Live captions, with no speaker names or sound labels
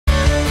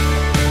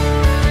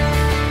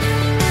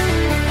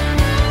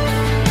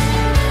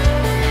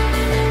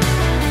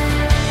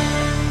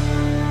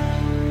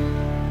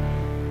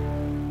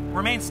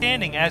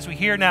understanding as we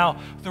hear now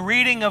the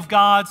reading of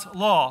God's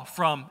law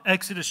from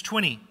Exodus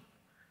 20.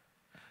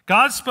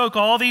 God spoke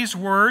all these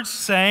words,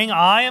 saying,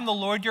 I am the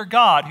Lord your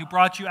God, who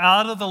brought you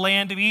out of the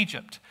land of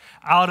Egypt,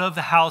 out of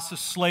the house of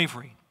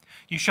slavery.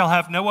 You shall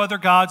have no other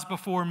gods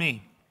before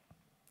me.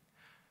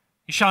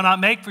 You shall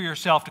not make for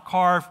yourself a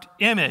carved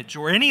image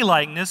or any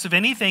likeness of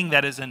anything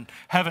that is in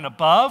heaven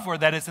above, or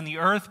that is in the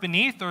earth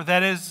beneath, or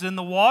that is in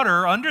the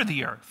water under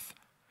the earth.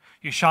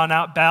 You shall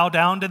not bow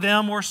down to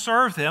them or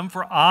serve them,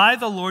 for I,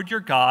 the Lord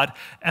your God,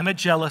 am a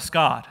jealous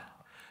God,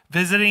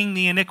 visiting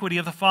the iniquity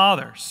of the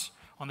fathers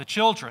on the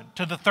children,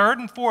 to the third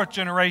and fourth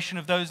generation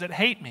of those that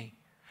hate me,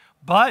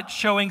 but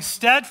showing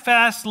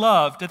steadfast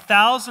love to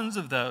thousands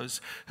of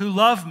those who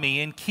love me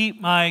and keep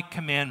my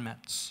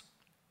commandments.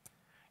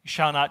 You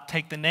shall not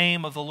take the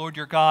name of the Lord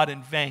your God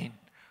in vain,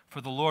 for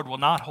the Lord will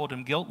not hold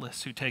him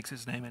guiltless who takes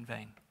his name in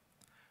vain.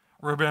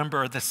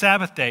 Remember the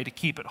Sabbath day to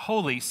keep it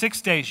holy.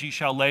 6 days you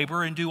shall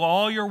labor and do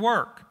all your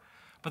work.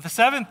 But the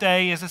seventh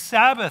day is a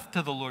Sabbath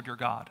to the Lord your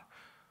God.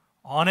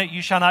 On it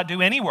you shall not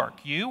do any work,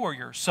 you or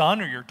your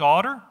son or your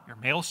daughter, your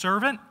male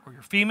servant or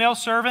your female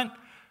servant,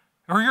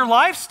 or your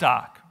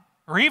livestock,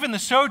 or even the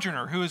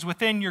sojourner who is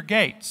within your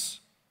gates.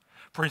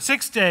 For in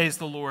 6 days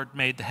the Lord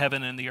made the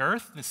heaven and the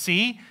earth, the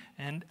sea,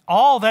 and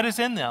all that is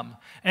in them,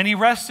 and he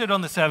rested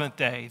on the seventh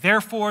day.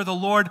 Therefore the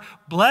Lord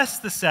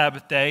blessed the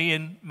Sabbath day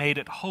and made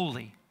it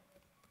holy.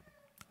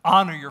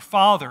 Honor your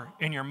father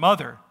and your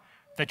mother,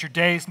 that your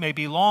days may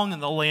be long in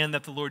the land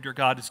that the Lord your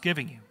God is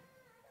giving you.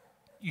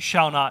 You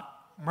shall not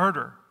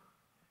murder.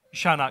 You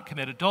shall not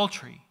commit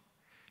adultery.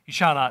 You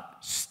shall not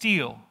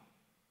steal.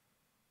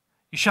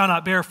 You shall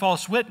not bear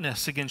false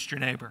witness against your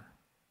neighbor.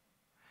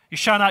 You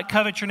shall not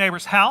covet your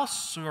neighbor's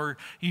house, or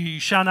you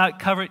shall not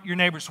covet your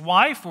neighbor's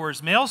wife, or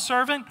his male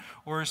servant,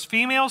 or his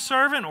female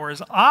servant, or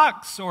his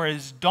ox, or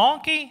his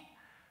donkey,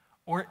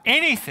 or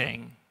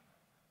anything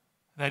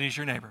that is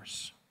your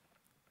neighbor's.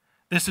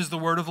 This is the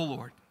word of the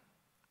Lord.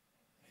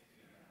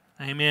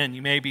 Amen.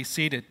 You may be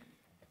seated.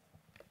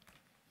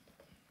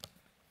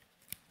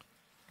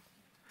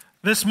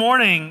 This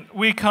morning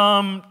we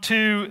come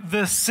to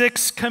the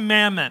sixth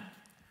commandment.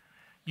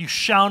 You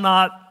shall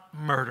not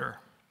murder.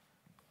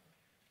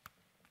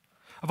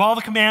 Of all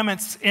the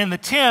commandments in the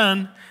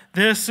 10,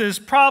 this is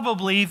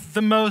probably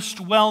the most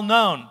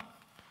well-known.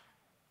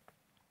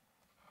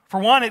 For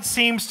one, it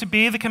seems to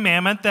be the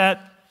commandment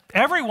that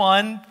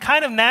everyone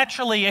kind of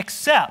naturally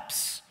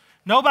accepts.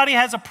 Nobody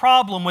has a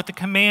problem with the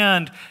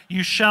command,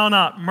 you shall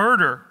not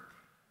murder.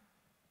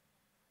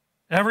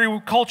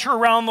 Every culture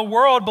around the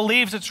world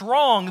believes it's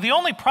wrong. The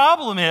only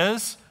problem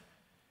is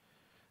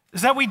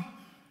that we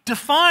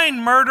define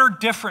murder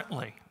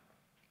differently.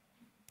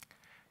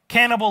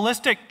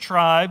 Cannibalistic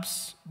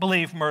tribes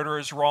believe murder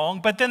is wrong,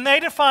 but then they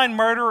define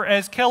murder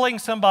as killing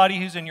somebody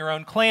who's in your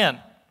own clan.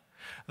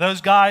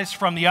 Those guys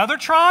from the other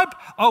tribe,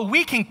 oh,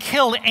 we can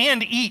kill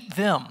and eat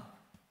them.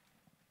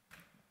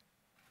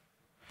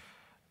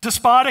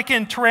 Despotic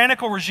and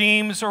tyrannical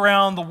regimes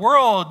around the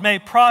world may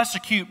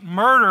prosecute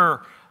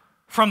murder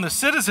from the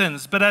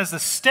citizens, but as the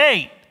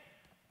state,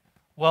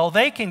 well,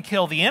 they can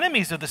kill the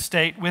enemies of the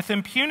state with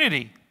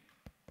impunity.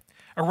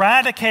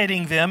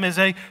 Eradicating them is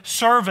a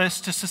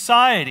service to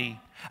society,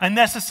 a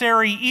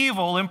necessary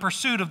evil in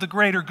pursuit of the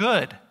greater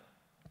good.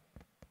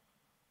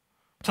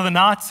 To the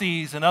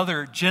Nazis and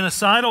other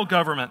genocidal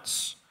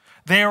governments,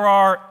 there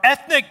are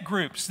ethnic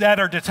groups that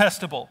are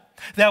detestable,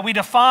 that we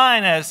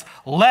define as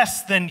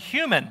less than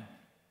human.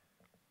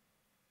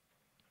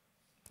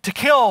 To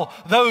kill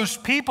those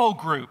people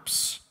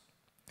groups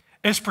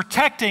is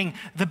protecting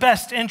the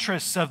best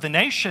interests of the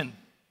nation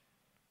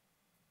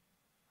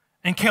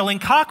and killing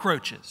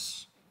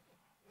cockroaches.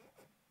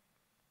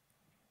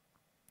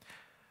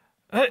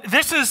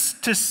 This is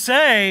to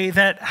say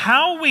that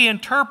how we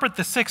interpret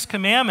the sixth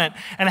commandment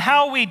and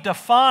how we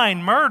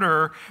define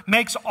murder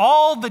makes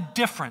all the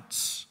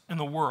difference in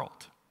the world.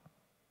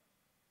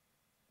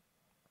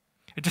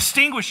 It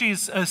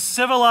distinguishes a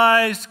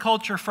civilized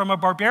culture from a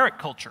barbaric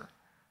culture.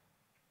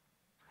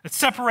 It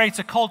separates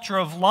a culture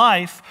of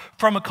life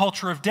from a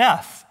culture of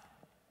death.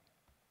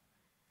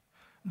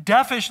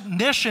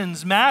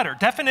 Definitions matter.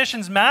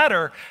 Definitions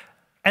matter,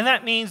 and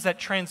that means that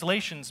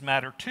translations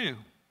matter too.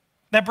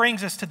 That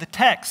brings us to the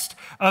text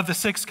of the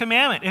sixth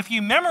commandment. If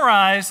you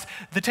memorized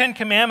the 10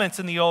 commandments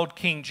in the old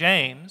King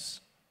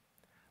James,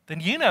 then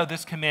you know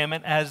this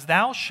commandment as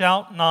thou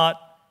shalt not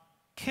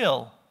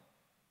kill.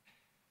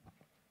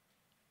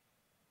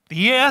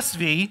 The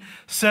ESV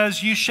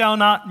says you shall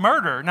not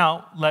murder.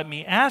 Now, let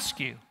me ask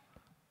you,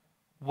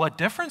 what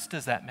difference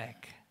does that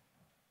make?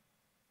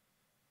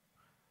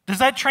 Does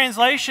that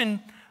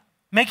translation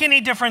make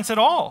any difference at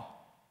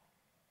all?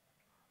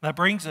 That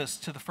brings us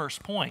to the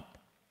first point.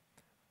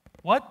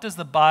 What does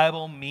the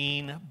Bible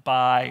mean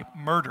by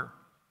murder?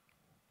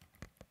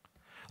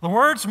 The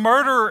words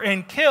murder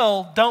and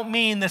kill don't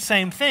mean the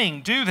same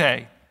thing, do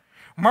they?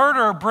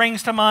 Murder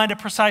brings to mind a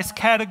precise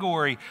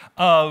category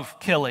of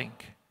killing.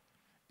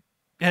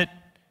 It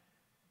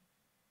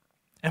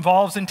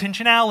involves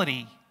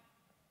intentionality,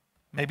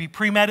 maybe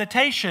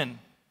premeditation.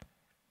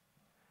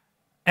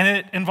 and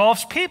it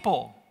involves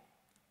people.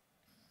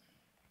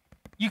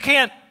 You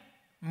can't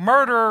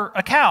murder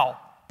a cow.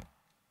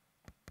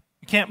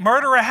 You can't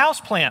murder a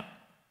houseplant.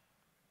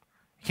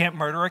 You can't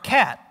murder a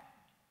cat.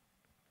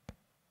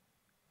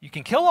 You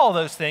can kill all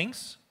those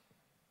things.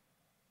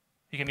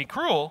 You can be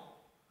cruel,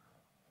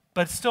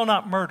 but it's still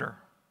not murder.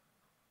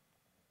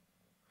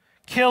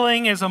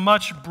 Killing is a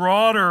much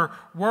broader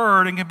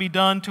word and can be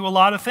done to a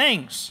lot of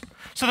things.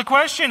 So the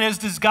question is,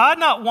 does God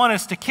not want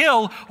us to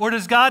kill, or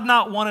does God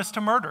not want us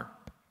to murder?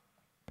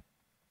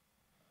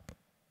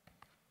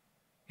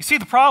 You see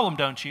the problem,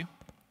 don't you?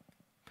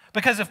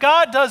 Because if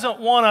God doesn't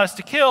want us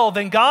to kill,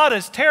 then God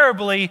is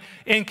terribly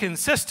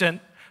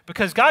inconsistent,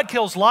 because God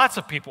kills lots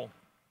of people.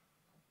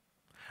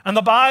 And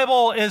the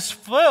Bible is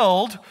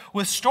filled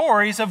with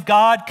stories of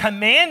God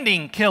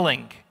commanding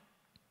killing.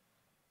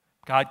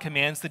 God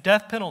commands the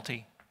death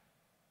penalty.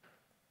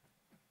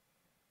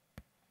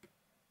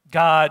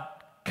 God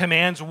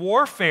commands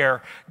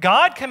warfare.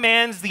 God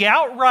commands the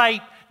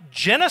outright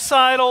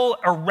genocidal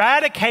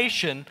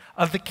eradication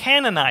of the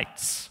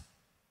Canaanites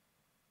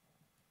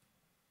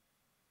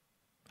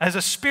as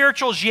a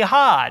spiritual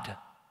jihad.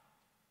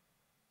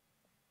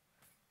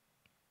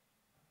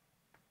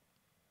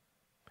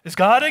 Is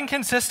God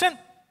inconsistent?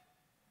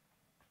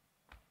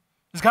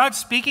 Is God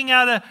speaking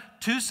out of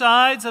two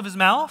sides of his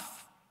mouth?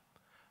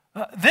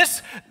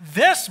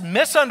 This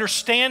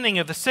misunderstanding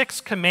of the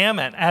sixth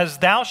commandment as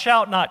thou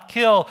shalt not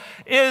kill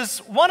is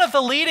one of the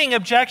leading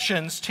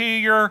objections to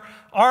your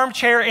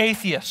armchair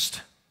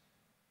atheist.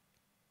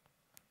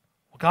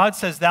 Well, God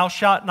says thou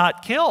shalt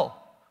not kill.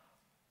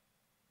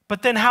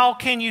 But then how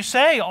can you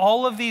say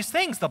all of these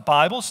things? The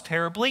Bible's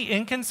terribly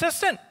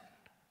inconsistent.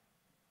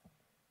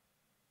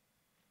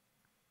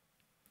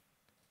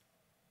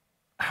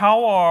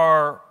 How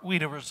are we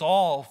to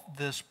resolve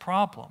this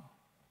problem?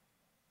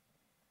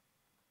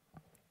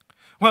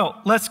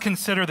 Well, let's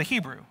consider the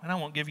Hebrew, and I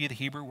won't give you the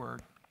Hebrew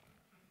word.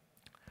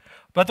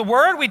 But the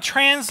word we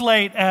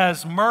translate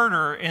as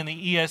murder in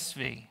the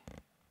ESV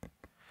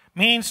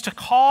means to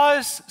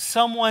cause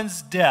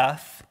someone's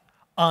death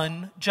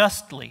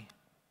unjustly.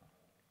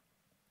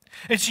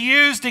 It's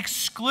used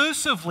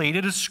exclusively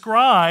to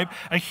describe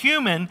a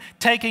human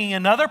taking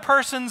another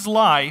person's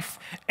life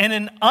in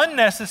an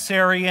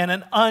unnecessary and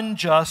an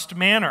unjust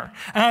manner.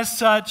 As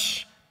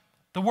such,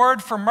 the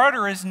word for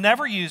murder is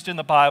never used in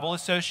the Bible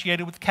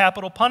associated with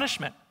capital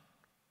punishment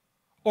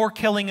or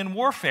killing in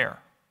warfare.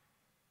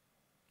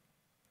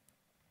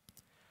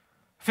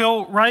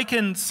 Phil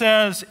Ryken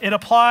says it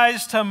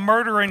applies to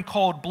murder in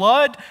cold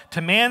blood,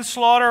 to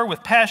manslaughter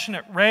with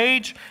passionate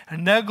rage,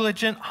 and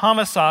negligent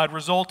homicide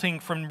resulting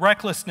from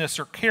recklessness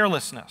or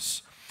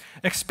carelessness.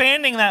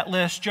 Expanding that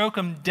list,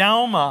 Joachim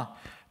Dauma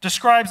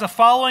describes the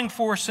following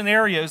four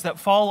scenarios that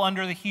fall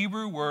under the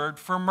Hebrew word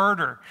for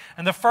murder.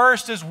 And the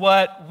first is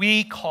what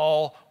we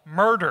call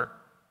murder.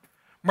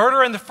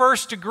 Murder in the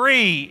first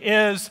degree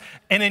is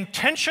an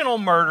intentional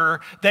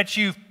murder that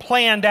you've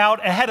planned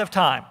out ahead of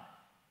time.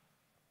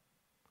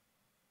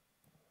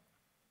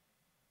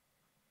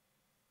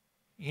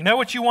 You know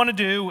what you want to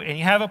do, and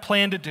you have a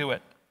plan to do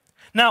it.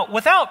 Now,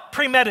 without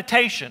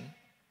premeditation,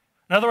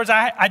 in other words,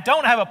 I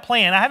don't have a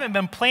plan. I haven't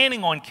been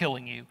planning on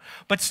killing you,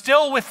 but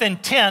still with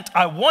intent,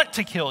 I want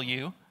to kill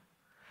you.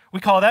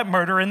 We call that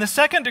murder in the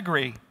second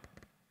degree.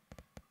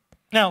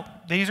 Now,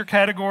 these are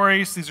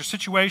categories, these are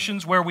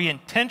situations where we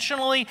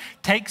intentionally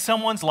take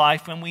someone's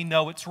life when we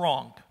know it's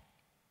wrong.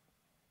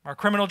 Our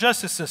criminal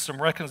justice system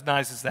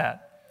recognizes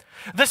that.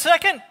 The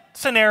second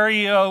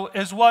scenario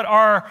is what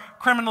our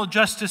criminal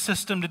justice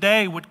system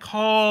today would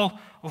call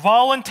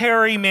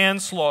voluntary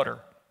manslaughter.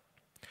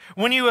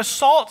 When you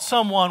assault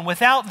someone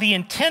without the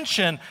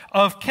intention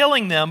of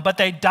killing them, but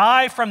they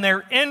die from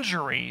their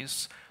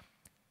injuries,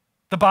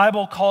 the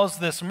Bible calls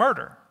this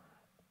murder.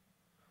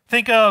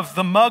 Think of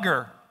the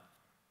mugger,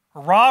 a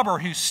robber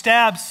who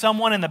stabs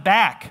someone in the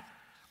back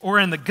or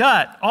in the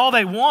gut. All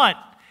they want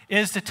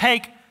is to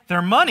take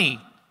their money.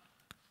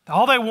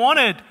 All they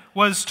wanted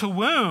was to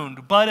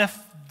wound, but if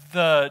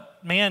the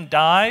man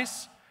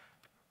dies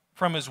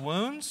from his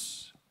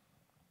wounds,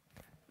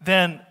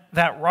 then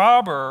that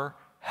robber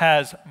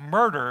has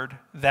murdered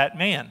that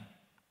man.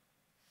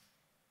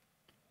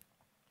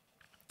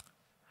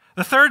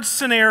 The third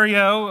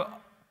scenario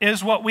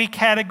is what we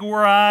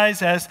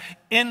categorize as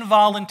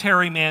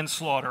involuntary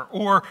manslaughter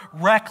or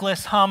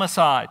reckless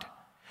homicide.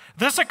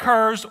 This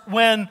occurs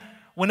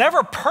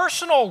whenever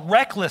personal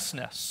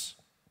recklessness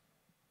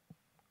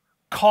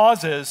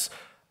causes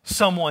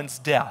someone's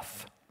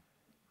death.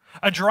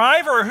 A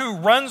driver who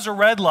runs a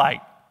red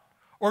light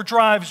or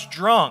drives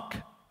drunk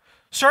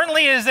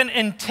certainly isn't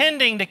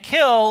intending to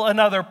kill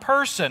another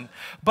person.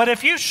 But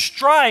if you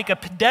strike a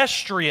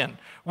pedestrian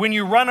when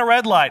you run a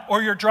red light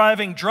or you're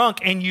driving drunk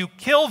and you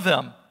kill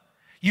them,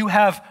 you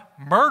have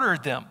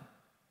murdered them.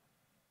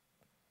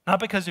 Not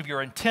because of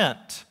your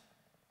intent,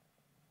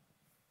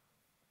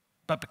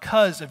 but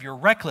because of your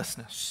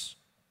recklessness.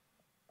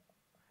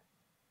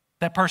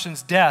 That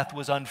person's death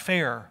was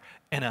unfair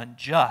and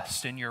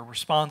unjust, and you're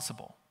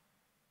responsible.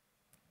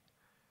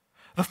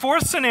 The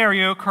fourth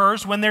scenario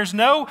occurs when there's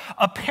no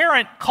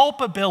apparent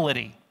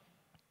culpability,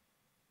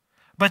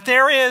 but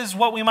there is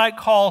what we might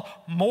call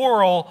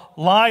moral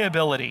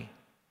liability.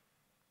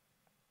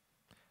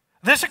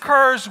 This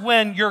occurs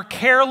when your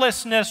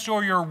carelessness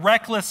or your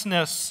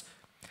recklessness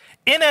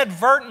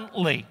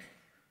inadvertently,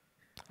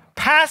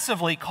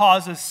 passively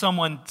causes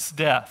someone's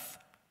death.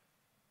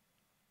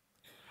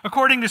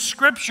 According to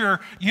Scripture,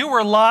 you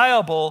were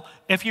liable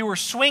if you were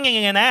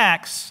swinging an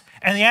axe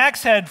and the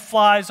axe head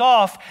flies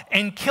off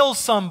and kills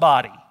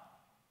somebody.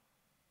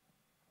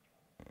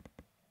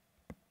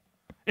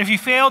 If you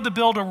failed to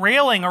build a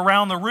railing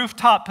around the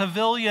rooftop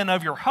pavilion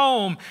of your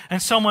home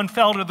and someone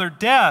fell to their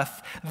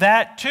death,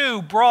 that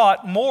too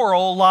brought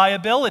moral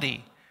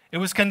liability. It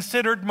was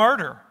considered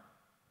murder.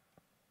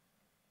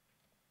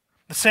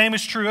 The same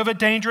is true of a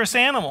dangerous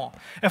animal.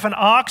 If an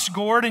ox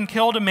gored and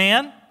killed a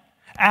man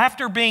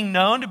after being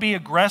known to be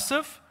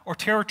aggressive or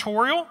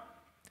territorial,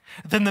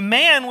 then the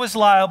man was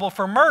liable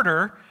for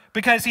murder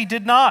because he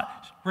did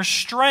not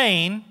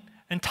restrain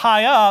and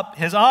tie up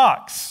his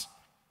ox.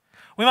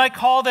 We might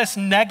call this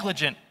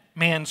negligent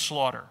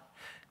manslaughter.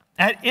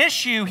 At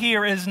issue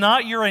here is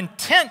not your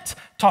intent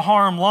to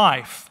harm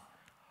life,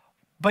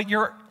 but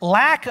your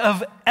lack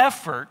of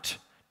effort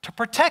to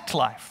protect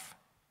life.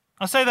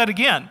 I'll say that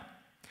again.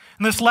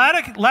 In this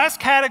last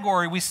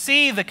category, we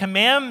see the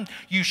command,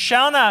 you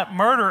shall not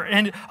murder,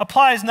 and it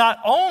applies not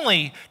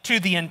only to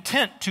the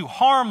intent to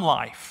harm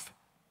life,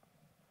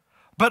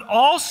 but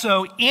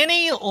also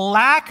any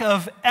lack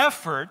of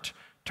effort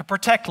to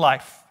protect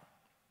life.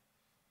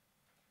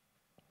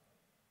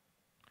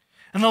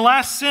 In the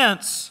last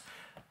sense,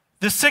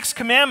 the sixth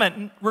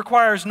commandment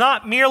requires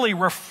not merely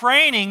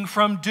refraining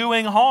from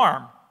doing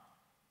harm.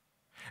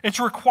 It's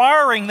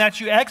requiring that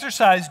you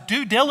exercise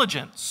due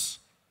diligence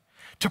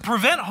to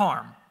prevent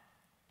harm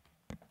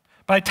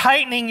by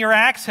tightening your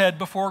axe head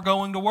before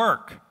going to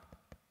work,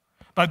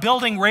 by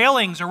building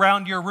railings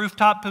around your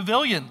rooftop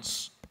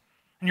pavilions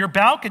and your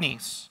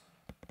balconies,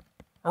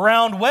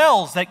 around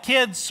wells that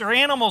kids or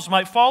animals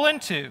might fall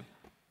into.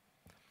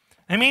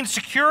 It means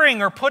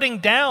securing or putting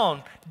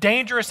down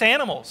dangerous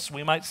animals.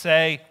 We might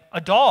say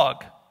a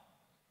dog.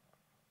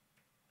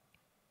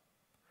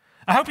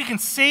 I hope you can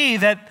see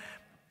that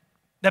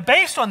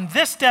based on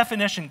this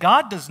definition,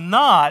 God does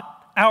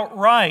not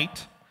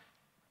outright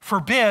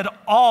forbid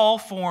all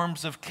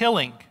forms of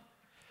killing.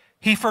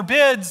 He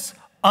forbids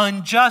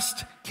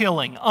unjust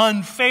killing,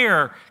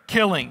 unfair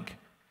killing,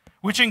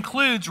 which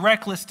includes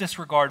reckless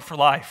disregard for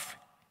life.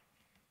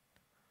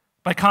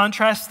 By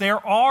contrast,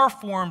 there are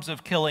forms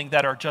of killing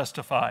that are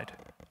justified.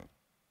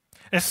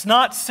 It's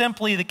not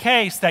simply the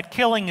case that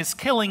killing is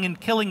killing and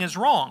killing is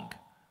wrong.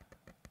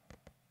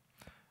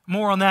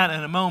 More on that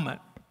in a moment.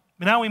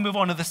 But now we move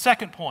on to the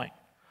second point.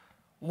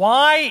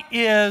 Why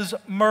is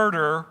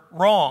murder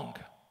wrong?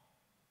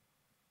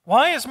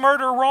 Why is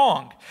murder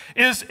wrong?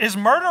 Is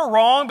murder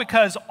wrong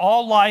because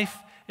all life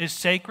is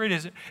sacred?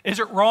 Is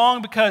it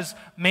wrong because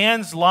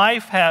man's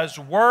life has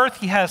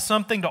worth? He has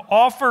something to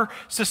offer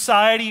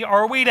society?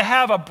 Are we to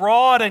have a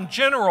broad and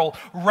general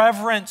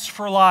reverence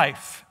for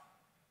life?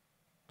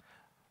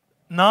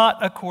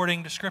 Not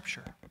according to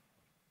Scripture.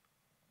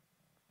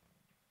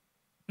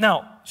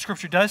 Now,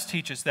 Scripture does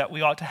teach us that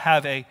we ought to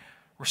have a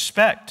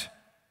respect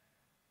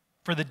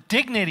for the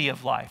dignity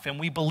of life, and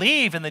we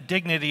believe in the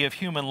dignity of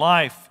human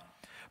life,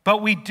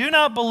 but we do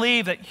not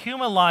believe that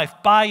human life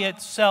by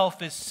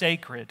itself is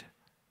sacred.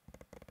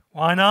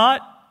 Why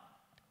not?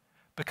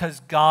 Because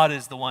God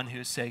is the one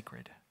who is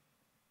sacred.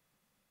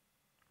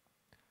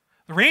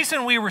 The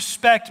reason we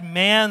respect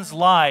man's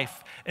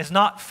life is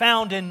not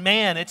found in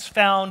man, it's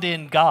found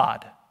in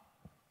God.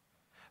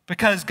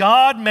 Because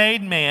God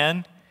made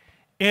man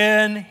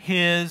in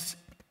his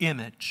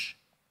image.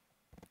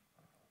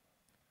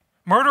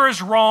 Murder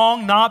is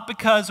wrong not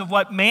because of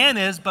what man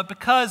is, but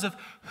because of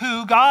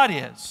who God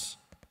is.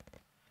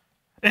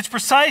 It's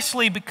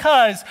precisely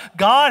because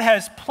God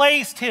has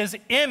placed his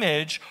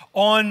image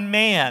on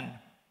man.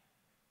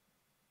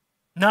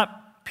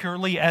 Not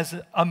purely as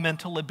a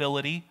mental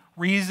ability.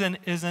 Reason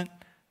isn't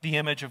the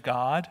image of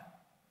God.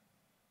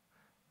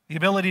 The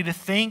ability to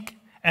think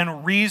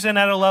and reason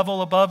at a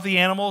level above the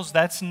animals,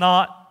 that's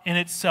not in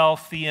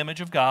itself the image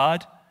of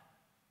God.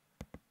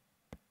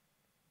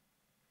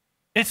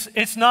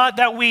 It's not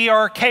that we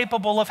are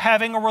capable of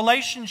having a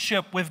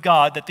relationship with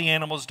God that the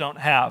animals don't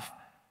have.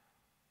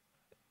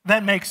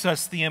 That makes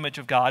us the image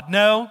of God.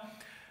 No,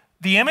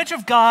 the image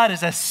of God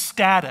is a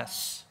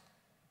status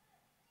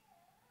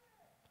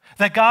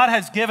that God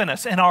has given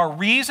us. And our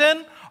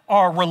reason,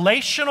 our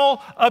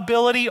relational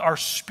ability, our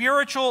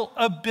spiritual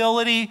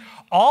ability,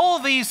 all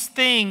of these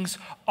things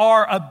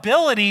are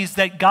abilities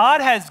that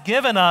God has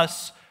given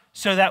us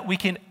so that we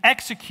can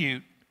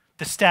execute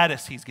the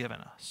status he's given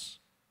us.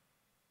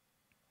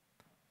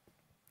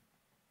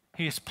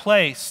 He has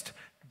placed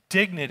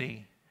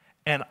dignity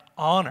and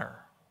honor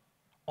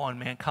on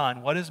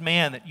mankind. What is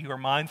man that you are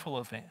mindful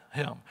of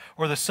him?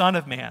 Or the Son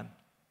of Man?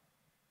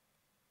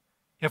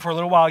 If for a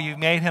little while you've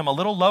made him a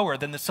little lower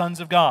than the sons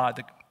of God,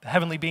 the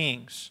heavenly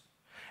beings,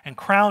 and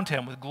crowned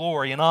him with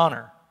glory and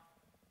honor.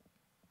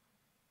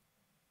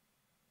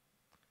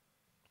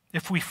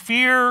 If we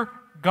fear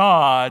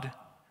God,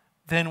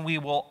 then we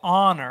will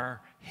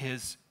honor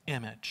his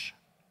image.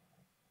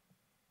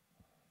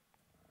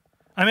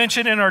 I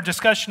mentioned in our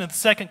discussion of the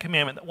second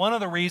commandment that one of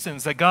the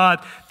reasons that God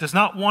does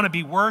not want to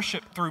be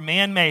worshiped through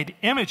man-made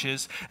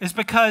images is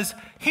because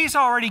he's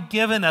already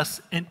given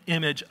us an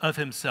image of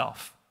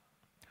himself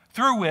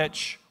through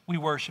which we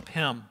worship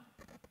him.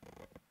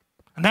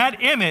 And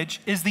that image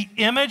is the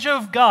image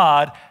of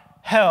God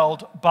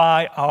held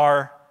by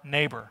our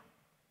neighbor.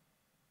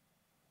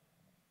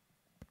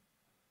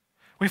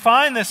 We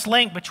find this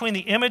link between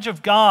the image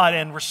of God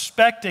and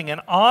respecting and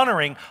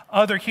honoring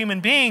other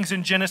human beings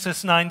in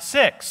Genesis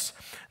 9:6.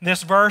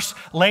 This verse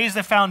lays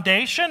the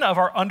foundation of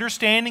our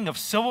understanding of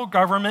civil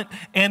government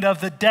and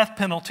of the death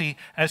penalty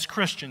as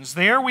Christians.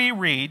 There we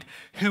read,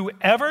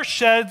 "Whoever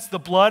sheds the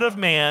blood of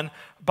man,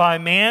 by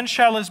man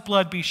shall his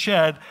blood be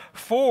shed,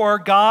 for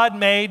God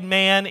made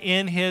man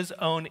in his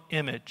own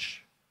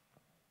image."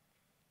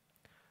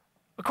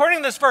 According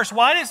to this verse,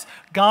 why does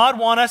God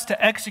want us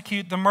to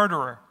execute the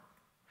murderer?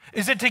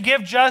 Is it to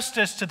give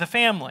justice to the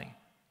family?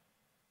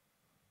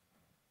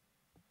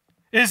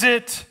 Is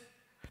it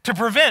to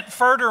prevent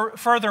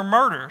further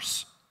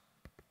murders?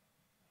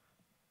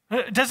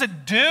 Does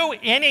it do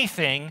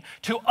anything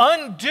to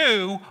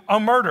undo a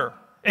murder?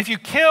 If you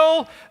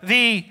kill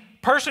the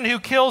person who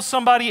kills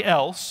somebody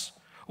else,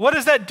 what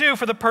does that do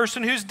for the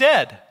person who's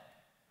dead?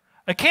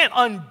 It can't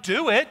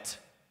undo it.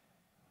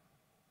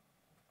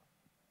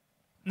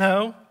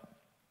 No.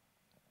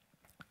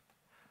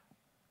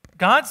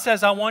 God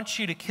says, I want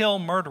you to kill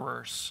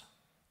murderers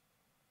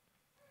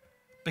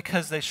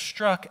because they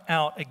struck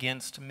out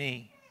against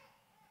me.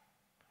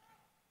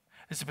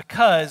 It's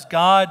because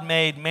God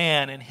made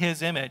man in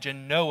his image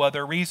and no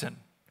other reason.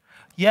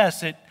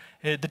 Yes,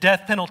 the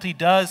death penalty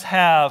does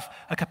have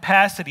a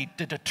capacity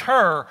to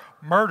deter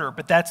murder,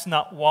 but that's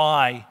not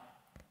why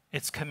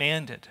it's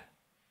commanded.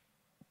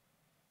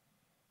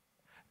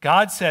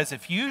 God says,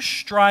 if you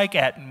strike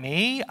at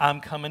me, I'm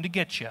coming to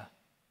get you.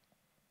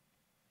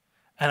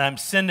 And I'm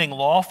sending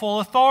lawful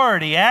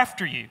authority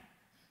after you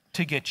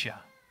to get you.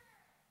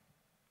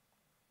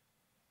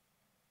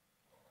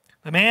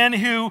 The man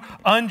who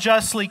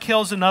unjustly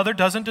kills another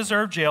doesn't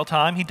deserve jail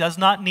time. He does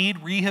not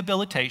need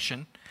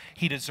rehabilitation.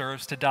 He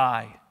deserves to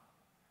die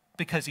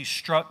because he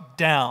struck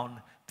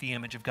down the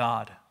image of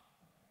God.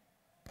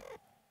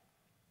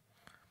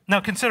 Now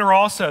consider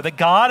also that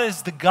God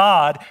is the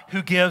God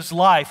who gives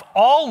life.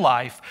 All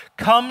life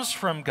comes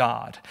from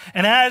God.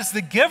 And as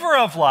the giver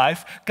of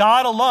life,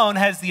 God alone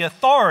has the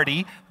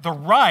authority, the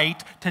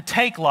right to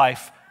take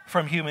life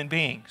from human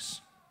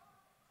beings.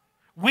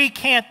 We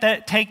can't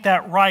take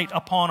that right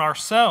upon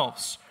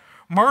ourselves.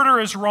 Murder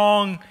is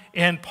wrong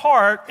in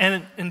part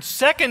and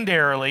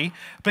secondarily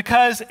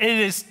because it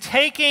is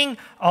taking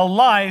a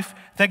life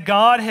that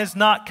God has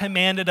not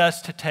commanded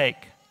us to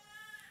take.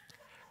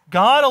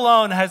 God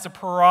alone has the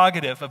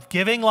prerogative of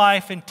giving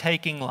life and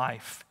taking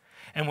life.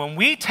 And when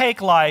we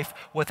take life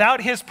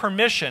without his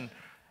permission,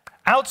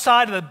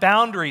 outside of the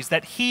boundaries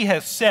that he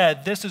has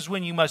said, this is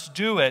when you must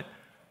do it,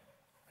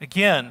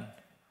 again,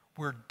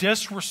 we're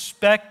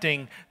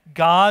disrespecting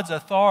God's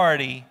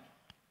authority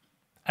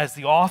as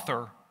the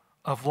author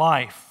of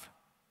life.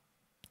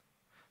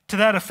 To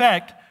that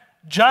effect,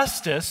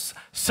 justice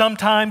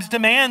sometimes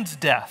demands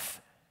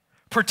death.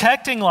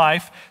 Protecting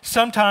life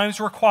sometimes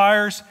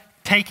requires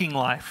taking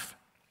life.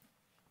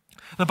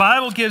 The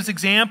Bible gives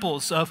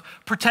examples of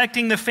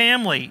protecting the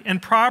family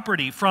and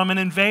property from an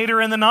invader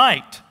in the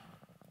night,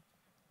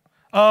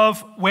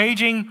 of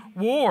waging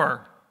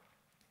war,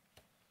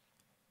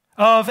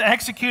 of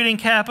executing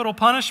capital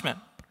punishment.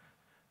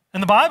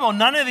 In the Bible,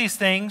 none of these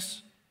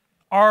things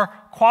are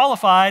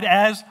qualified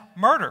as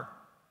murder.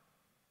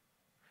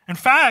 In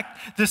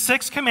fact, the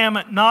sixth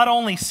commandment not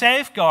only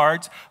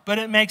safeguards, but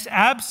it makes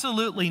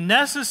absolutely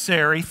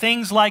necessary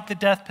things like the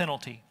death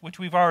penalty, which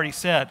we've already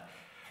said.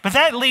 But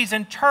that leads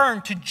in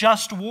turn to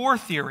just war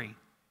theory,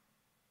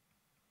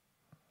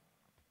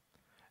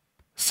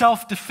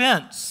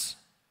 self-defense,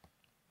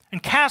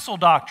 and castle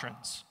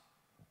doctrines.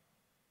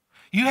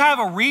 You have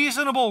a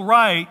reasonable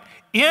right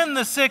in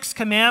the sixth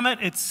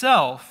commandment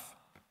itself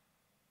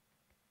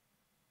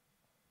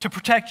to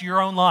protect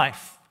your own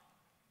life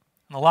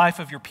and the life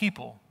of your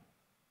people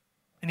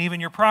and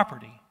even your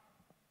property.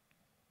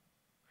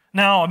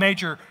 Now, a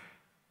major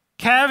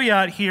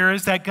caveat here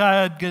is that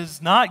God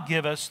does not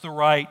give us the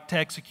right to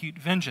execute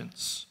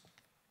vengeance.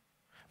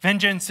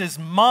 Vengeance is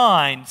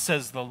mine,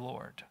 says the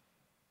Lord.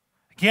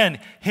 Again,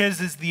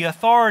 his is the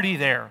authority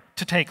there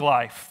to take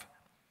life.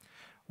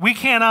 We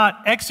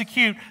cannot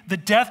execute the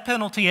death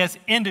penalty as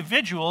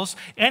individuals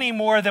any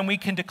more than we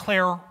can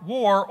declare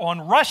war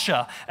on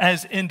Russia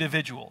as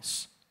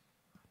individuals.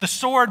 The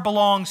sword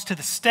belongs to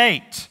the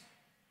state.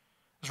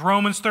 As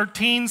Romans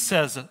 13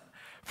 says,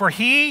 for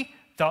he,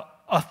 the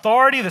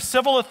authority, the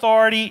civil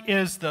authority,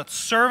 is the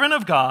servant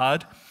of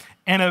God,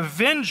 an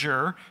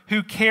avenger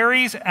who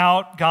carries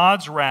out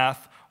God's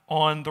wrath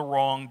on the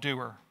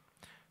wrongdoer.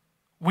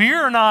 We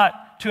are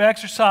not to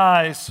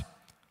exercise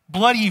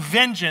bloody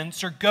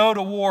vengeance or go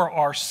to war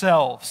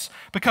ourselves,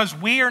 because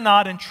we are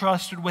not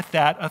entrusted with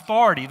that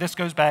authority. This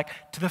goes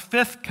back to the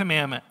fifth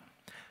commandment.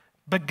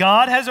 But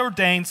God has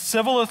ordained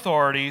civil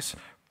authorities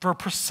for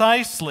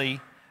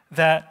precisely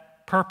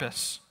that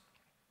purpose.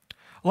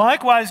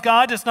 Likewise,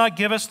 God does not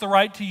give us the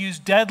right to use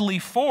deadly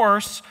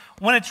force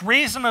when it's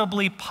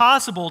reasonably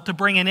possible to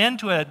bring an end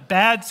to a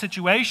bad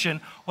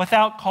situation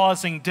without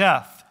causing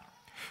death.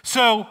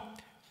 So,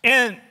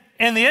 in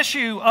the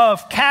issue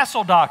of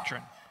castle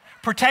doctrine,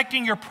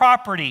 protecting your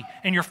property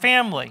and your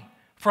family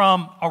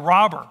from a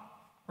robber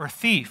or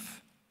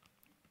thief,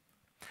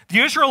 the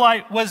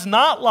Israelite was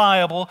not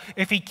liable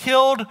if he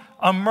killed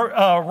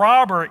a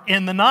robber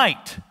in the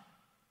night.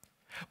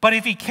 But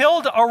if he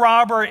killed a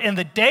robber in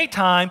the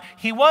daytime,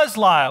 he was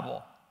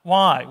liable.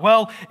 Why?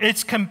 Well,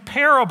 it's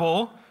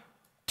comparable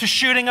to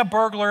shooting a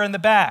burglar in the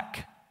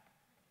back.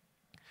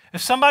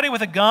 If somebody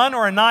with a gun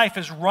or a knife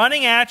is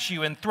running at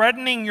you and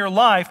threatening your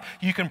life,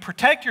 you can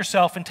protect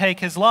yourself and take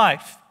his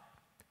life.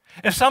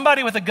 If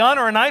somebody with a gun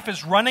or a knife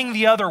is running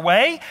the other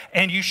way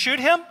and you shoot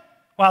him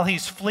while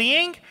he's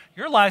fleeing,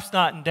 your life's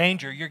not in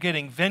danger. You're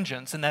getting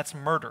vengeance, and that's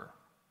murder.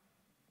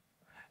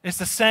 It's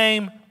the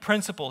same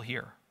principle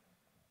here.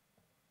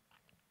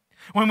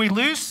 When we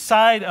lose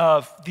sight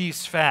of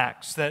these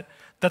facts, that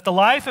the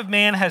life of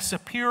man has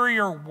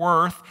superior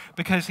worth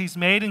because he's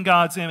made in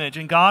God's image,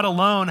 and God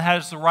alone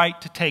has the right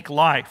to take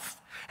life,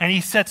 and he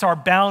sets our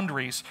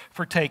boundaries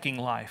for taking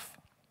life,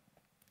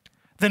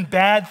 then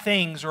bad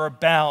things are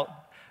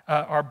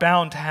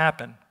bound to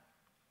happen.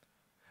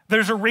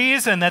 There's a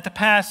reason that the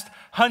past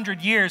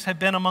 100 years have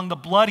been among the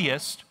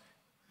bloodiest,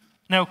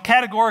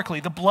 categorically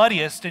the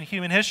bloodiest in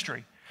human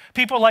history.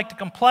 People like to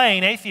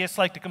complain, atheists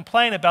like to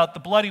complain about the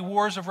bloody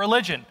wars of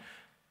religion.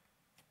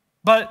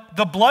 But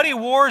the bloody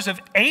wars of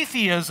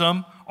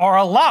atheism are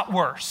a lot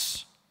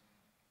worse.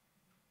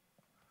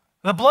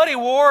 The bloody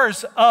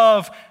wars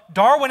of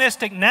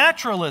Darwinistic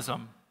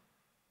naturalism,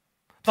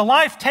 the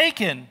life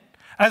taken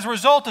as a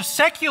result of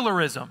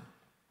secularism,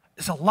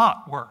 is a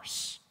lot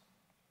worse.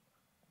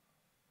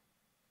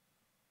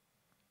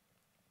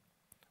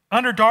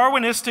 Under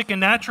Darwinistic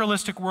and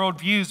naturalistic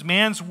worldviews,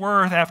 man's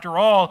worth, after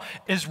all,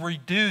 is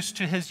reduced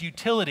to his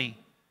utility,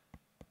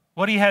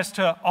 what he has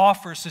to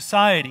offer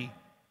society.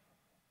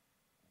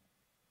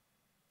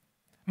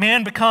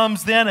 Man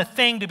becomes then a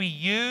thing to be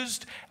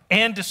used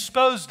and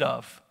disposed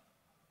of.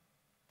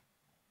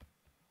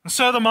 And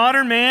so the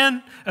modern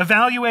man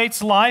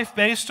evaluates life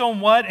based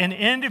on what an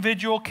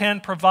individual can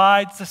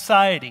provide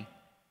society,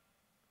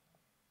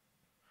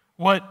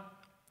 what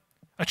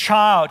a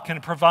child can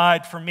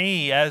provide for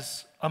me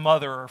as a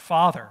mother or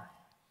father.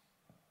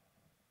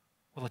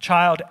 Will a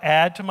child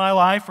add to my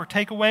life or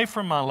take away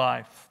from my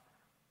life?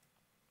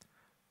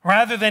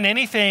 Rather than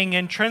anything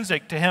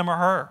intrinsic to him or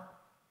her.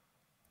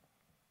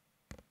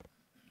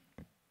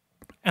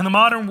 In the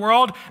modern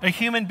world, a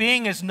human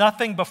being is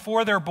nothing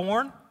before they're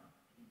born,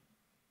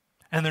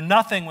 and they're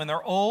nothing when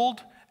they're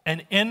old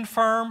and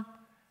infirm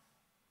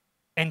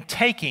and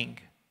taking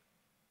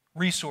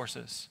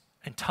resources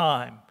and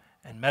time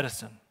and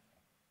medicine.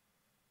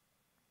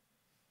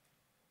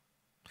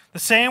 The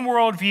same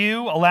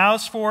worldview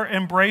allows for,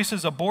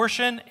 embraces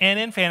abortion and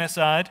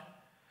infanticide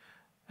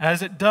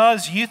as it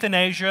does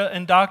euthanasia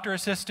and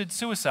doctor-assisted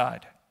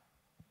suicide.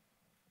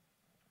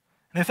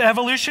 And if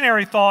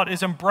evolutionary thought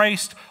is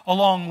embraced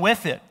along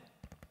with it,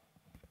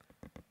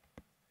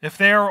 if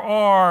there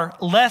are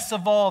less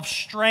evolved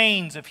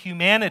strains of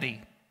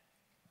humanity,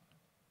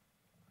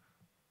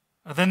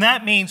 then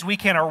that means we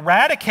can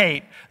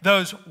eradicate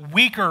those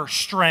weaker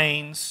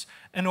strains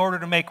in order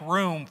to make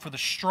room for the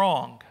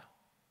strong.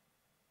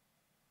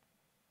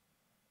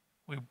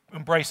 We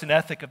embrace an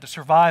ethic of the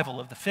survival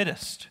of the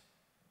fittest.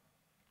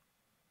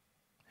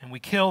 And we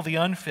kill the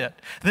unfit.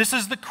 This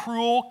is the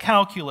cruel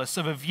calculus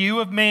of a view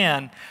of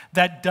man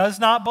that does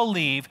not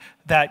believe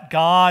that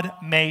God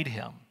made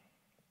him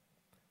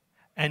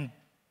and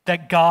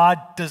that God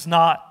does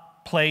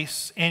not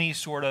place any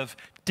sort of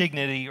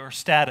dignity or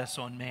status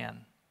on man.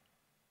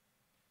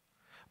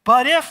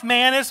 But if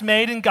man is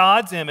made in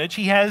God's image,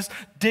 he has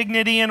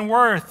dignity and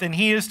worth, and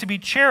he is to be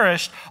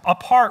cherished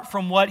apart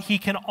from what he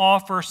can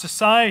offer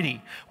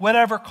society,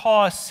 whatever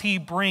costs he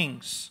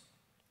brings.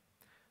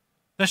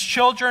 Thus,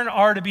 children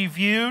are to be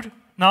viewed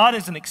not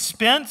as an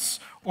expense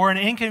or an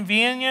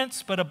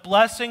inconvenience, but a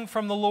blessing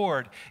from the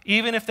Lord,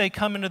 even if they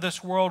come into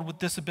this world with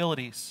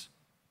disabilities.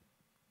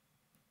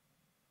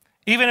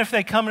 Even if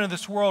they come into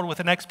this world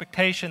with an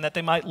expectation that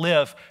they might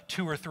live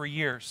 2 or 3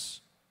 years.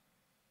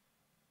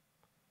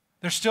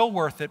 They're still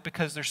worth it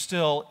because they're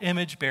still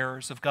image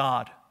bearers of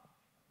God.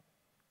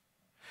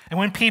 And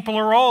when people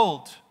are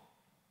old,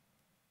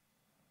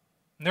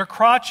 and they're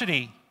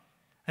crotchety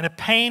and a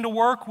pain to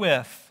work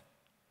with,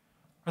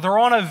 or they're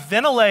on a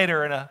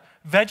ventilator in a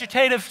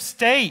vegetative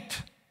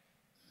state,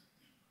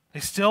 they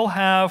still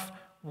have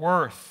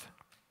worth.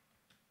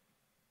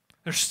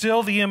 They're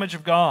still the image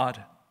of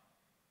God.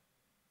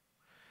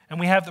 And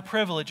we have the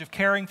privilege of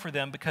caring for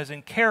them because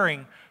in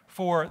caring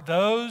for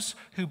those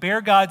who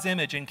bear God's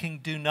image and can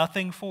do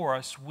nothing for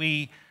us,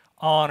 we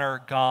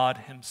honor God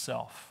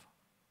himself.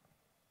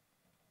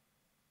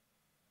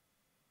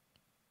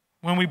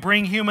 When we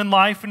bring human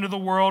life into the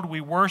world,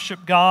 we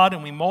worship God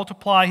and we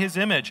multiply his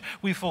image.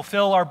 We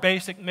fulfill our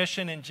basic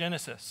mission in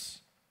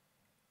Genesis.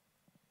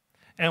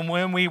 And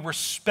when we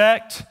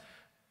respect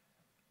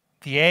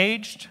the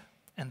aged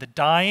and the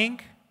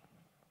dying,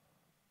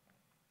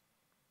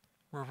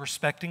 we're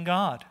respecting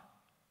God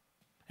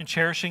and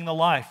cherishing the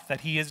life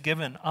that he has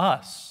given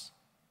us.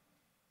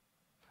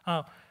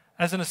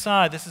 As an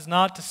aside, this is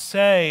not to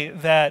say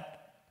that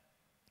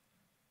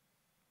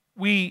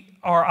we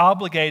are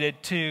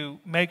obligated to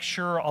make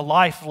sure a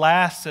life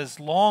lasts as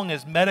long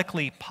as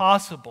medically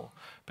possible,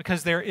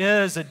 because there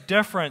is a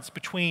difference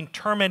between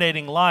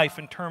terminating life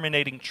and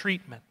terminating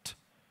treatment.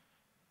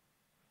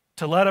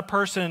 To let a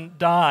person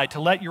die, to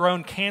let your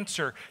own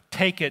cancer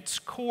take its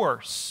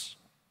course,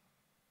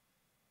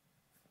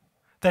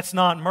 that's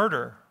not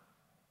murder.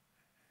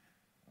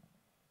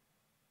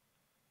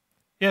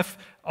 If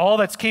all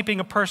that's keeping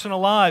a person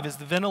alive is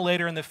the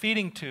ventilator and the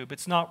feeding tube,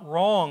 it's not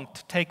wrong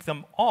to take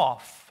them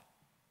off.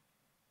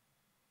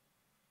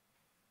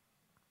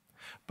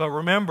 But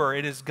remember,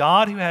 it is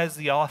God who has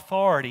the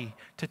authority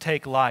to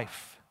take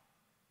life.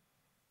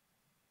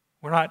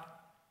 We're not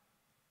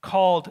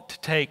called to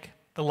take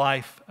the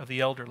life of the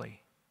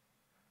elderly.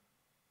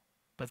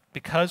 But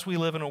because we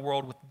live in a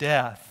world with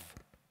death,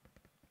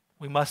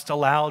 we must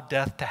allow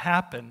death to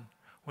happen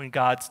when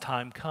God's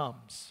time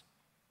comes.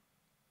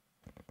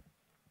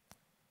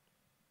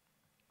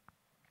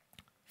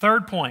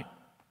 Third point,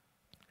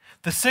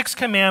 the sixth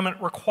commandment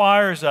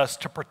requires us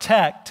to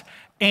protect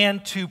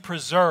and to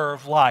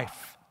preserve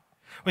life.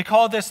 We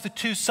call this the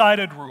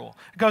two-sided rule.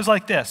 It goes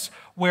like this: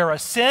 where a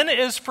sin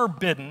is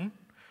forbidden,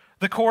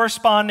 the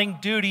corresponding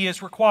duty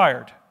is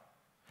required.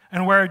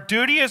 And where a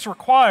duty is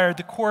required,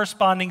 the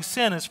corresponding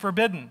sin is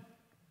forbidden.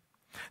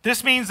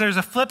 This means there's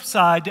a flip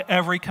side to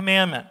every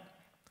commandment.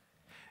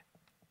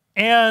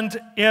 And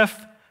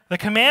if the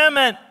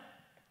commandment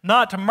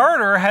not to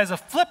murder has a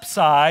flip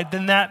side,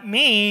 then that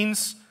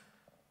means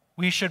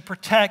we should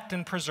protect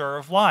and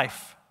preserve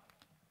life.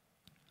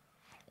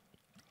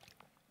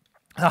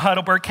 The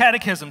Heidelberg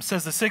Catechism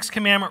says the sixth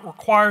commandment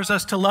requires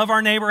us to love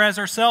our neighbor as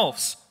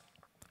ourselves,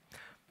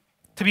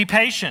 to be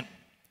patient,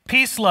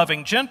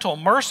 peace-loving, gentle,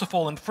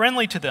 merciful, and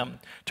friendly to them,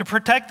 to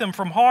protect them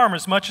from harm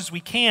as much as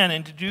we can,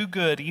 and to do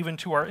good even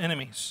to our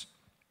enemies.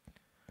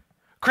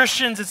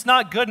 Christians, it's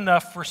not good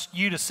enough for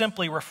you to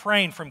simply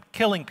refrain from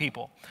killing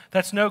people.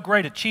 That's no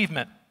great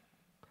achievement.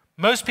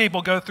 Most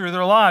people go through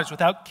their lives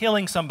without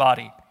killing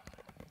somebody.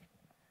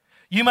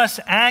 You must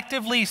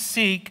actively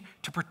seek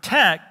to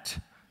protect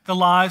the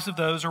lives of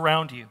those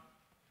around you.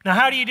 Now,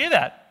 how do you do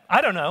that?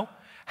 I don't know.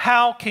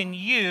 How can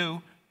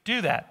you do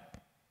that?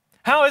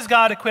 How has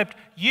God equipped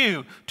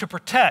you to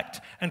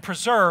protect and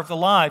preserve the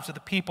lives of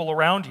the people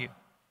around you?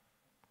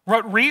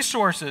 What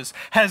resources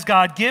has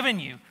God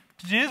given you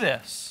to do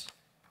this?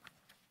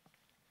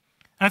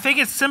 And I think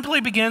it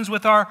simply begins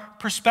with our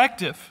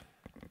perspective.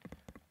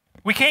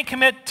 We can't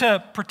commit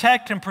to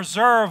protect and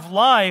preserve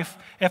life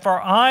if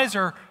our eyes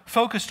are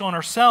focused on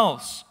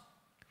ourselves.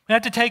 We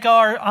have to take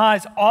our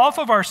eyes off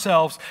of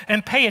ourselves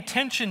and pay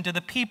attention to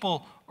the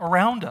people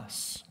around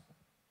us.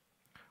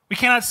 We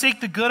cannot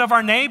seek the good of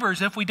our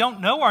neighbors if we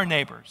don't know our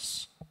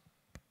neighbors,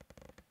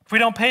 if we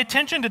don't pay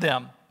attention to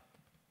them.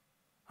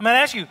 I'm going to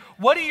ask you,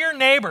 what do your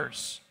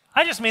neighbors,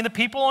 I just mean the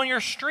people on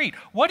your street,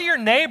 what do your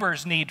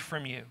neighbors need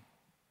from you?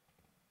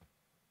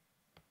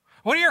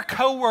 What do your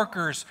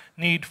coworkers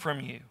need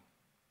from you?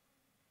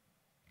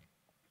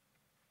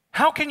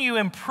 How can you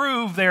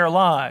improve their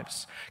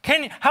lives?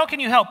 How can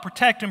you help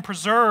protect and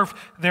preserve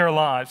their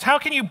lives? How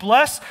can you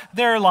bless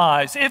their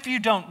lives? If you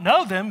don't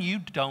know them, you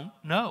don't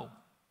know.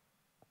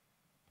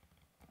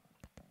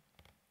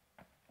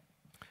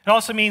 It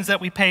also means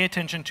that we pay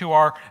attention to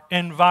our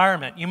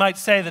environment. You might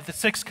say that the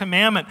sixth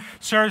commandment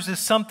serves as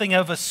something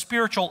of a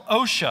spiritual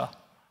OSHA,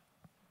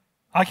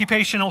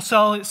 Occupational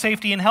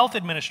Safety and Health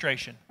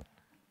Administration.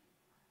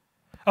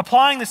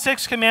 Applying the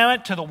sixth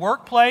commandment to the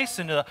workplace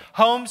and to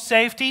home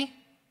safety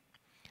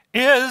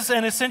is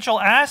an essential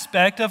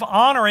aspect of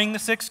honoring the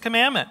sixth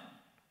commandment.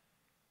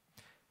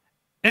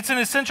 It's an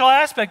essential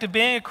aspect of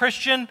being a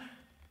Christian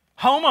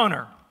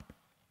homeowner,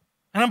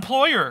 an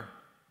employer.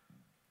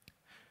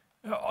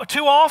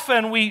 Too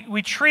often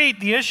we treat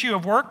the issue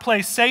of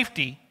workplace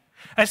safety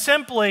as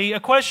simply a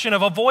question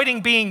of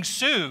avoiding being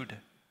sued.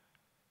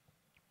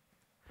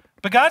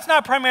 But God's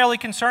not primarily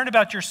concerned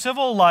about your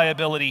civil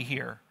liability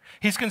here.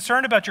 He's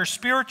concerned about your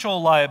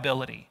spiritual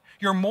liability,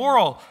 your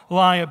moral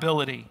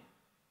liability.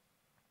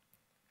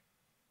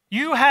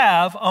 You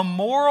have a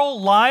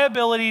moral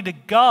liability to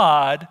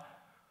God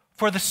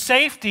for the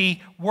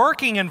safety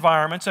working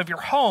environments of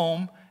your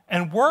home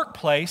and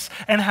workplace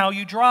and how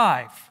you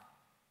drive.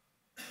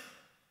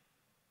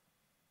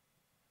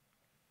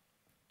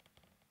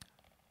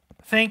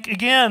 Think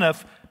again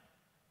of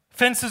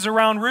fences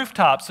around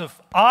rooftops, of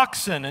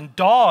oxen and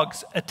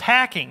dogs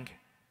attacking.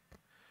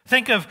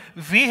 Think of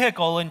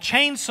vehicle and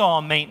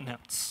chainsaw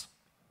maintenance.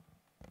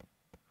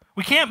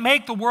 We can't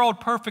make the world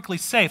perfectly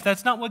safe.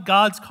 That's not what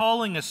God's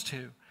calling us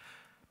to.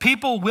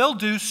 People will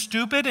do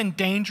stupid and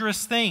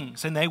dangerous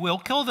things, and they will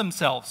kill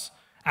themselves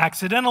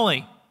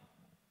accidentally.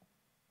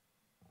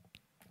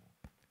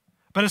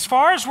 But as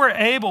far as we're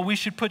able, we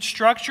should put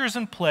structures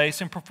in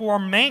place and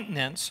perform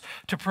maintenance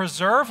to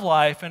preserve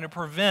life and to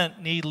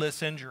prevent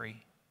needless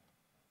injury.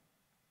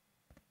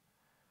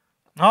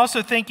 I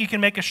also think you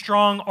can make a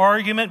strong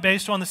argument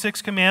based on the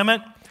sixth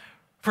commandment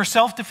for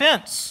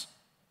self-defense,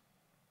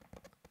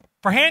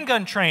 for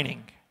handgun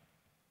training.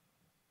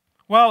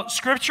 While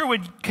Scripture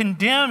would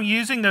condemn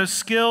using those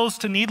skills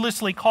to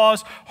needlessly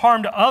cause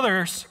harm to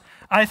others,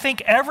 I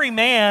think every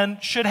man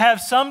should have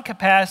some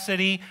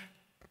capacity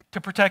to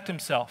protect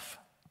himself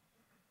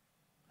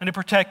and to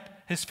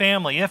protect his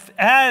family. If,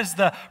 as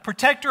the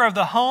protector of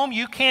the home,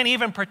 you can't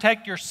even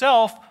protect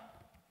yourself,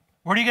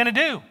 what are you going to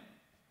do?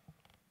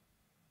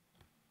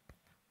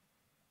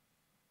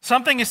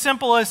 Something as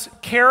simple as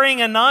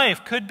carrying a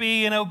knife could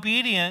be in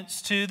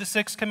obedience to the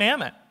sixth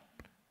commandment.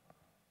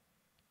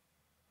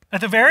 At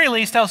the very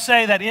least, I'll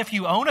say that if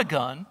you own a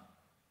gun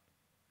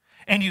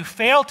and you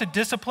fail to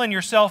discipline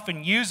yourself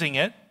in using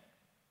it,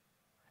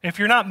 if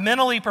you're not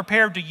mentally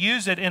prepared to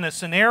use it in a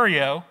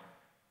scenario,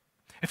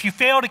 if you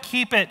fail to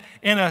keep it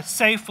in a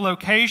safe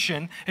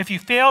location, if you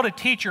fail to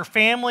teach your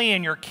family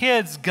and your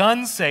kids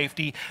gun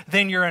safety,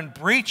 then you're in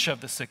breach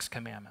of the sixth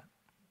commandment.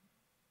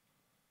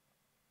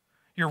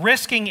 You're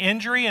risking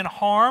injury and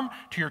harm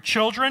to your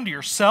children, to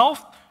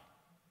yourself,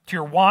 to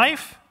your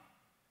wife,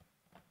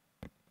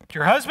 to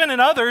your husband and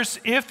others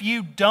if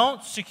you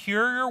don't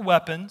secure your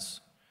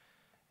weapons,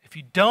 if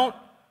you don't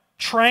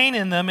train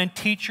in them and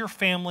teach your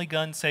family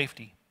gun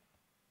safety.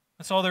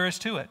 That's all there is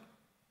to it.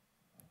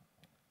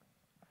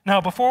 Now,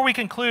 before we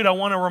conclude, I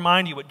want to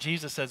remind you what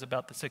Jesus says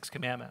about the sixth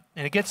commandment.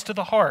 And it gets to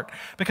the heart.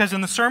 Because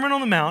in the Sermon on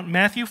the Mount,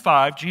 Matthew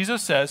 5,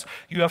 Jesus says,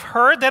 "You have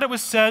heard that it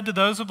was said to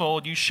those of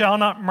old, 'You shall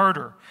not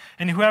murder,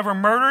 and whoever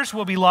murders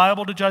will be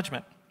liable to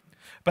judgment.'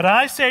 But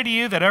I say to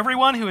you that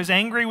everyone who is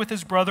angry with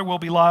his brother will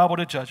be liable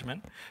to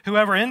judgment.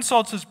 Whoever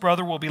insults his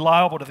brother will be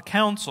liable to the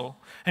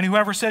council. And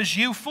whoever says,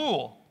 'You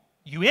fool,'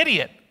 'You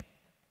idiot,'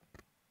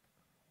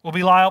 will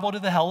be liable to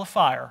the hell of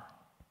fire."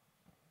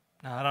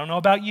 Now, I don't know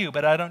about you,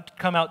 but I don't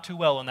come out too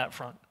well on that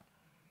front.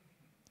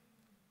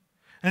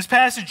 In this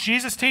passage,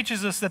 Jesus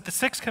teaches us that the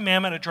sixth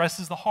commandment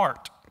addresses the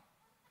heart.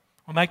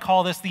 We might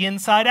call this the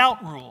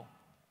inside-out rule.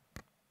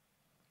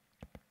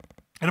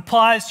 It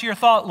applies to your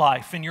thought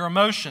life and your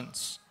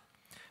emotions,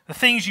 the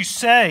things you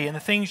say and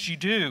the things you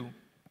do.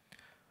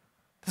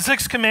 The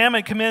sixth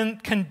commandment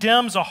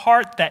condemns a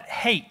heart that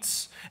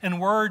hates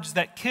and words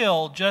that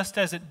kill, just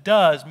as it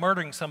does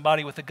murdering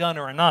somebody with a gun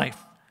or a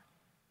knife.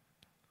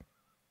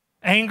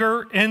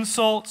 Anger,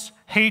 insults,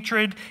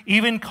 hatred,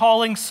 even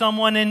calling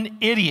someone an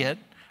idiot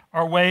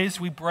are ways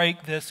we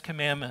break this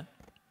commandment.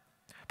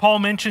 Paul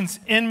mentions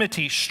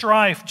enmity,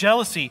 strife,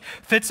 jealousy,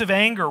 fits of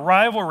anger,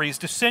 rivalries,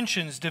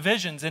 dissensions,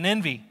 divisions, and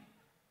envy.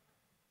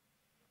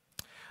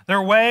 There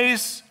are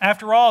ways,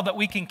 after all, that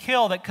we can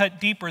kill that cut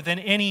deeper than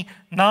any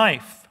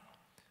knife.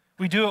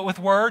 We do it with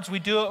words, we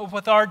do it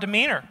with our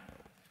demeanor.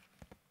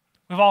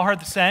 We've all heard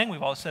the saying,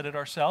 we've all said it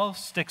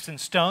ourselves, "Sticks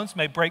and stones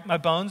may break my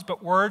bones,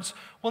 but words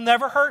will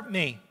never hurt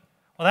me."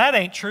 Well, that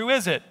ain't true,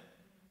 is it?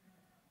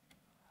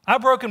 I've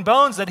broken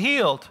bones that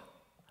healed.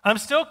 I'm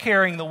still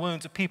carrying the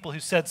wounds of people who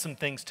said some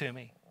things to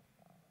me.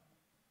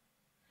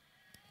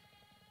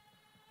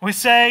 We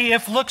say,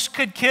 if looks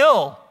could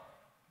kill.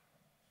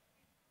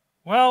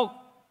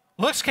 Well,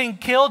 looks can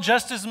kill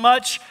just as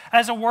much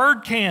as a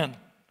word can.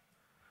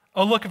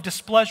 A look of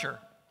displeasure,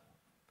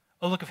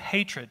 a look of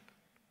hatred,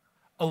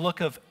 a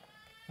look of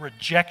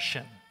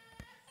rejection.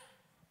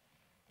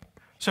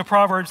 So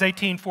Proverbs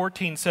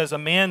 18:14 says, "A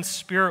man's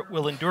spirit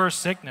will endure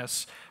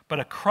sickness, but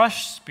a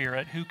crushed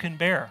spirit who can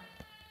bear?"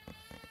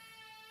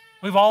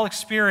 We've all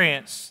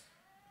experienced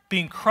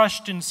being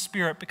crushed in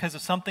spirit because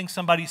of something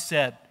somebody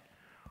said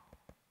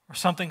or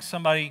something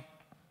somebody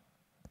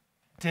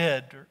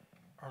did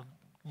or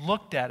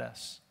looked at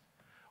us.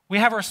 We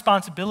have a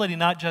responsibility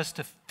not just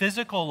to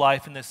physical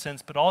life in this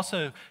sense, but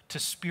also to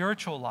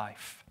spiritual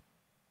life,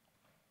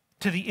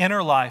 to the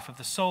inner life of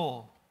the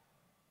soul.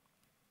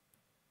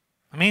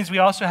 It means we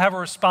also have a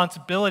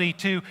responsibility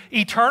to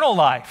eternal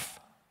life.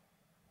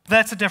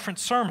 That's a different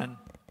sermon.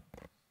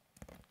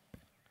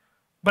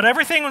 But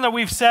everything that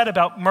we've said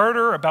about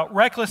murder, about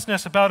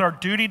recklessness, about our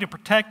duty to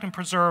protect and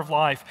preserve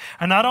life,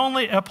 and not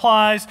only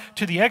applies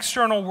to the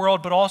external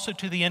world, but also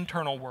to the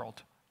internal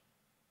world,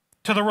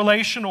 to the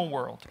relational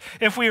world.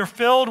 If we are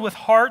filled with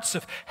hearts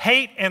of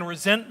hate and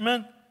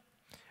resentment,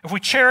 if we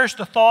cherish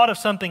the thought of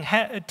something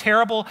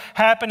terrible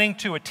happening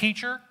to a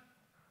teacher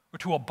or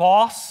to a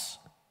boss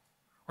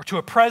or to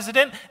a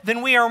president,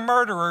 then we are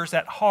murderers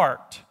at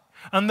heart.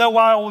 And though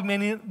while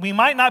we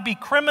might not be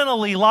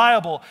criminally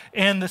liable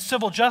in the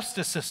civil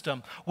justice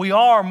system, we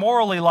are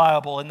morally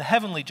liable in the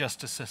heavenly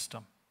justice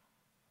system.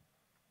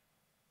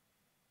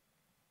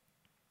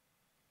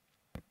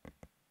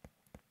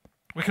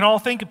 We can all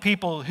think of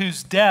people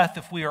whose death,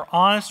 if we are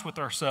honest with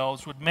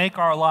ourselves, would make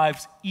our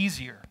lives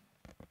easier.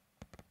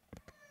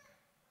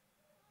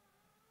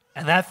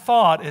 And that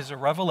thought is a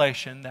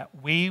revelation that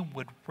we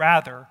would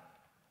rather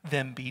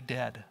them be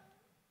dead,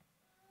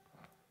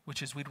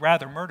 which is we'd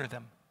rather murder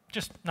them,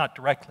 just not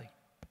directly.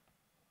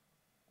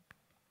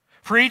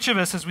 For each of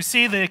us, as we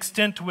see the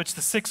extent to which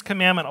the sixth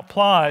commandment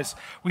applies,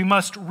 we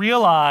must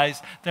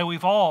realize that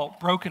we've all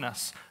broken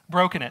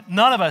it.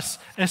 None of us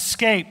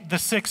escape the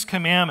sixth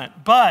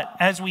commandment. But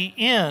as we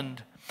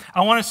end,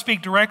 I want to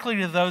speak directly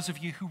to those of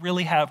you who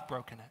really have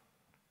broken it,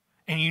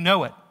 and you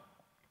know it.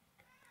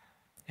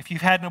 If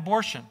you've had an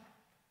abortion,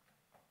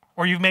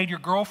 or you've made your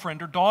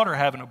girlfriend or daughter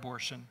have an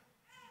abortion,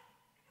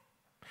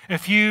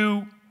 if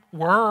you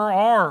were or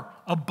are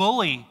a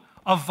bully,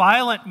 a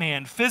violent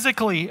man,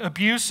 physically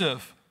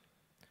abusive,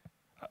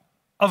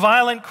 a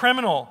violent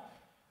criminal,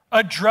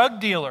 a drug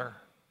dealer,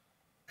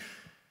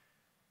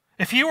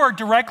 if you are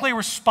directly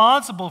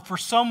responsible for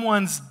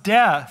someone's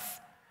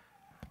death,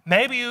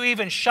 maybe you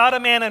even shot a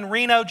man in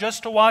Reno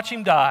just to watch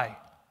him die,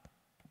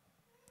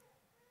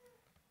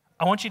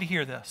 I want you to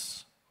hear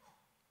this.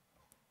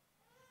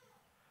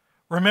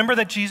 Remember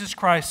that Jesus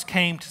Christ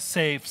came to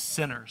save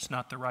sinners,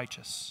 not the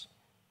righteous.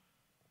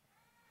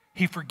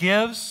 He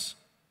forgives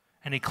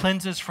and He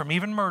cleanses from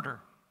even murder,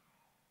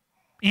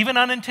 even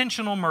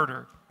unintentional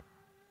murder.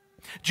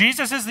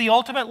 Jesus is the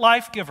ultimate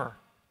life giver.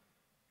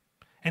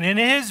 And in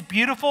His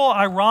beautiful,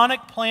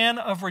 ironic plan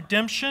of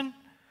redemption,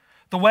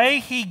 the way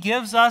He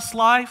gives us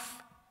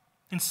life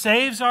and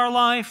saves our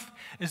life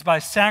is by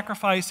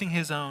sacrificing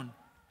His own.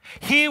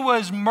 He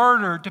was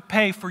murdered to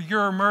pay for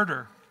your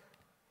murder.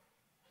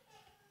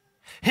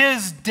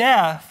 His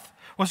death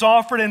was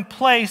offered in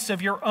place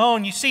of your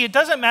own. You see, it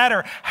doesn't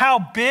matter how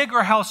big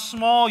or how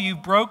small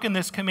you've broken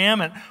this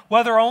commandment,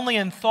 whether only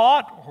in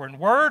thought or in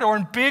word or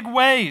in big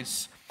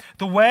ways.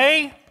 The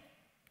way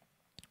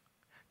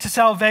to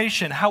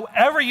salvation,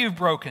 however you've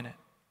broken it,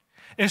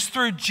 is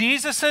through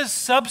Jesus'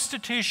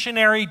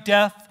 substitutionary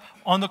death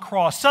on the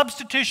cross.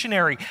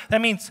 Substitutionary,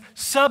 that means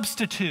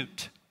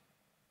substitute.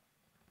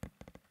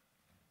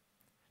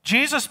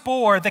 Jesus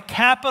bore the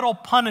capital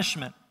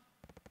punishment,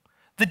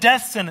 the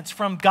death sentence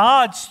from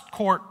God's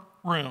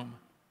courtroom.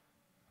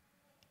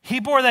 He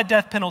bore that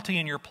death penalty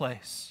in your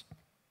place.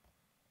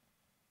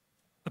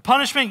 The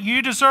punishment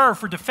you deserve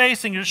for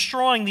defacing and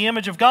destroying the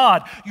image of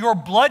God, your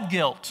blood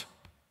guilt,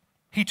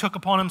 He took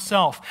upon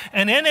Himself.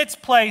 And in its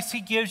place,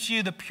 He gives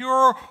you the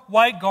pure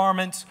white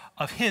garments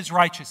of His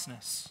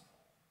righteousness.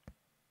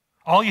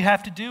 All you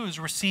have to do is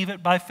receive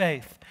it by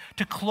faith,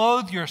 to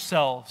clothe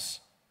yourselves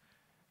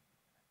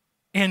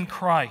in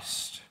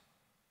Christ.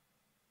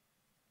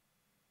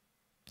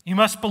 You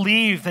must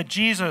believe that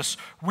Jesus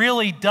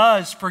really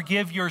does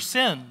forgive your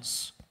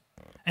sins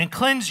and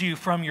cleanse you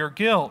from your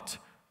guilt,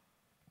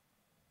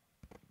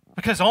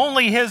 because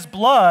only His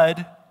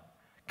blood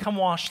can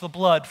wash the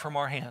blood from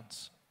our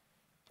hands.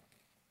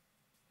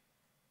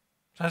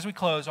 So as we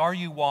close, are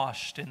you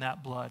washed in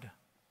that blood?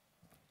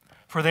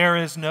 For there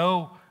is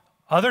no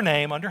other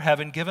name under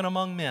heaven given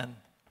among men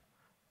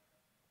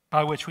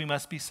by which we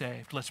must be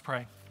saved. Let's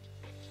pray.